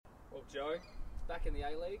Joe, back in the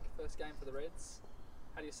A-League, first game for the Reds.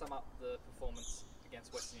 How do you sum up the performance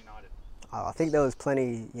against Western United? I think there was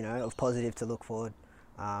plenty, of positive to look forward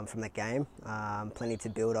from that game. Plenty to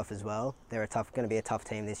build off as well. They're going to be a tough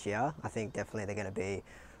team this year. I think definitely they're going to be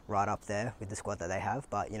right up there with the squad that they have.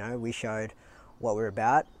 But we showed what we're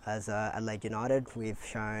about as Adelaide United. We've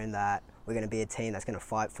shown that we're going to be a team that's going to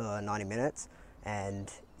fight for 90 minutes,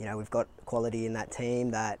 and we've got quality in that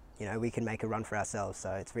team that we can make a run for ourselves.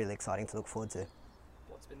 So it's really exciting to look forward to.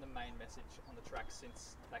 What's been the main message on the track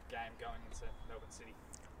since that game going into Melbourne City?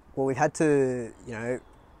 Well, we've had to,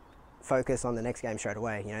 focus on the next game straight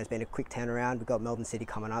away. It's been a quick turnaround. We've got Melbourne City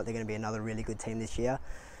coming up. They're going to be another really good team this year.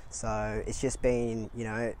 So it's just been,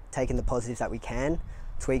 taking the positives that we can,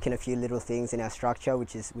 tweaking a few little things in our structure,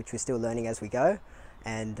 which we're still learning as we go.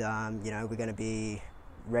 And, we're going to be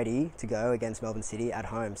ready to go against Melbourne City at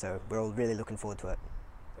home. So we're all really looking forward to it.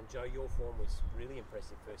 And Joe, your form was really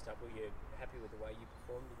impressive first up. Were you happy with the way you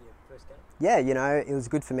performed in your first game? Yeah, it was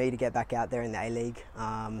good for me to get back out there in the A-League.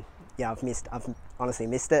 I've honestly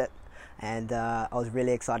missed it, and I was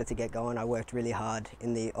really excited to get going. I worked really hard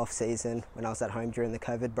in the off-season when I was at home during the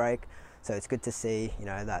COVID break, so it's good to see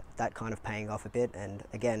that kind of paying off a bit, and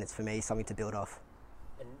again, it's for me something to build off.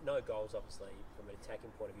 And no goals, obviously, from an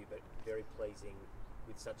attacking point of view, but very pleasing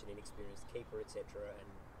with such an inexperienced keeper, etc.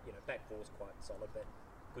 And back four's quite solid, but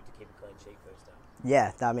good to keep a clean sheet first up.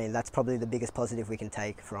 Yeah, that's probably the biggest positive we can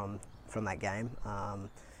take from that game.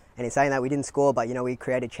 And in saying that, we didn't score, but we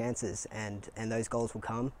created chances, and those goals will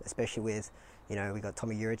come, especially with we got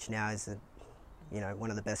Tommy Juric now as one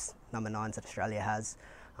of the best number 9s that Australia has,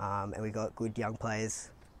 and we got good young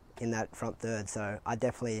players in that front third. So I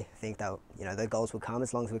definitely think that the goals will come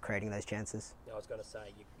as long as we're creating those chances. I was going to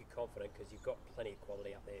say you're confident because you've got plenty of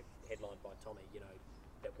quality up there, headlined by Tommy.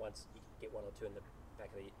 That once you get one or two in the back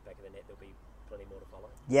of the net, there'll be plenty more to follow.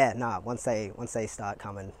 Yeah, once they start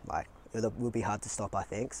coming, it will be hard to stop, I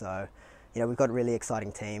think. So, we've got a really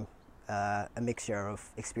exciting team, a mixture of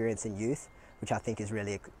experience and youth, which I think is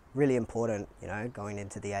really, really important, going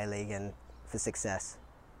into the A-League and for success.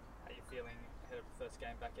 How are you feeling ahead of the first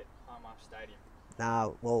game back at Hindmarsh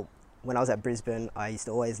Stadium? Well, when I was at Brisbane, I used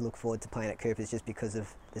to always look forward to playing at Coopers just because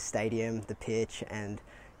of the stadium, the pitch, and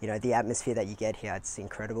the atmosphere that you get here. It's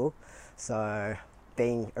incredible. So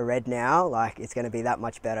being a Red now, it's going to be that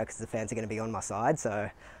much better because the fans are going to be on my side. So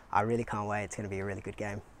I really can't wait. It's going to be a really good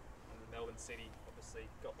game. And Melbourne City obviously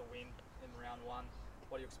got the win in round 1.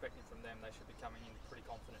 What are you expecting from them? They should be coming in pretty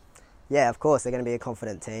confident. Yeah, of course. They're going to be a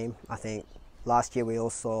confident team. I think last year we all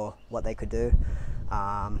saw what they could do.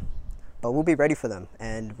 But we'll be ready for them,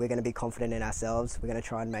 and we're going to be confident in ourselves. We're going to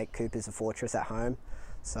try and make Coopers a fortress at home.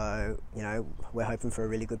 So, we're hoping for a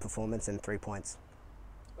really good performance and 3 points.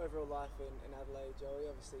 Overall life in Adelaide, Joey,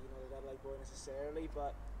 obviously you're not an Adelaide boy necessarily,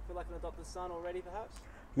 but feel like an adopted son already perhaps?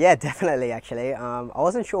 Yeah, definitely actually. I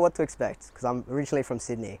wasn't sure what to expect because I'm originally from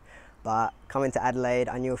Sydney, but coming to Adelaide,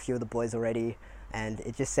 I knew a few of the boys already, and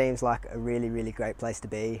it just seems like a really, really great place to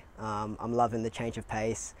be. I'm loving the change of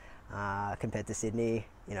pace compared to Sydney.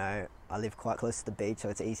 I live quite close to the beach, so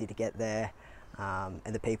it's easy to get there, and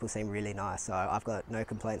the people seem really nice, so I've got no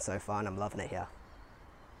complaints so far and I'm loving it here.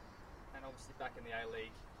 And obviously back in the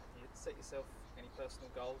A-League, have you set yourself any personal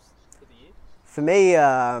goals for the year? For me,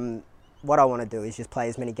 what I want to do is just play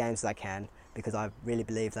as many games as I can because I really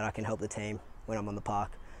believe that I can help the team when I'm on the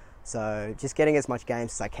park. So just getting as much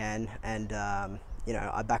games as I can, and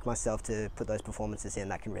I back myself to put those performances in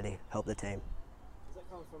that can really help the team. Does that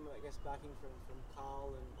come from, backing from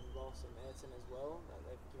Carl and Ross and Ayrton as well?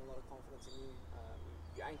 They've given a lot of confidence in you.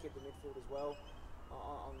 You anchored the midfield as well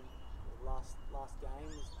on the last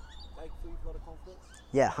games. They give you a lot of confidence?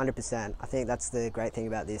 Yeah, 100%. I think that's the great thing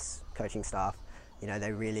about this coaching staff.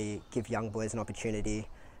 They really give young boys an opportunity,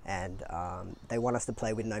 and they want us to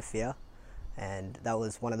play with no fear. And that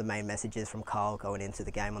was one of the main messages from Carl going into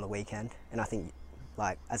the game on the weekend. And I think,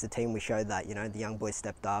 as a team, we showed that, the young boys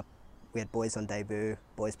stepped up. We had boys on debut,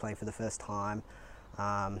 boys playing for the first time,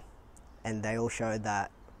 and they all showed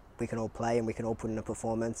that we can all play and we can all put in a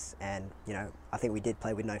performance. And, I think we did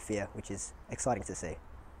play with no fear, which is exciting to see.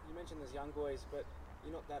 You mentioned those young boys, but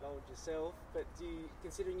you're not that old yourself. But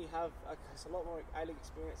considering you have a lot more A-League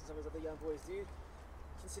experience than some of those other young boys, do you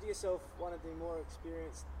consider yourself one of the more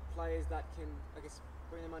experienced players that can,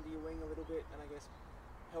 bring them under your wing a little bit and,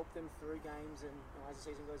 help them through games and as the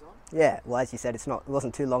season goes on? Yeah, well, as you said, it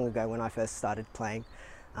wasn't too long ago when I first started playing.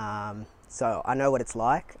 So I know what it's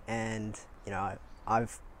like, and,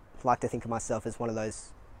 I've liked to think of myself as one of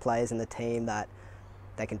those players in the team that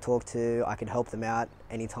they can talk to. I can help them out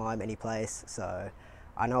anytime, any place. So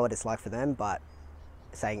I know what it's like for them, but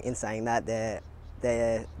in saying that,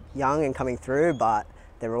 they're young and coming through, but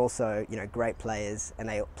they're also, great players, and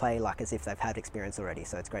they play like as if they've had experience already.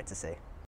 So it's great to see.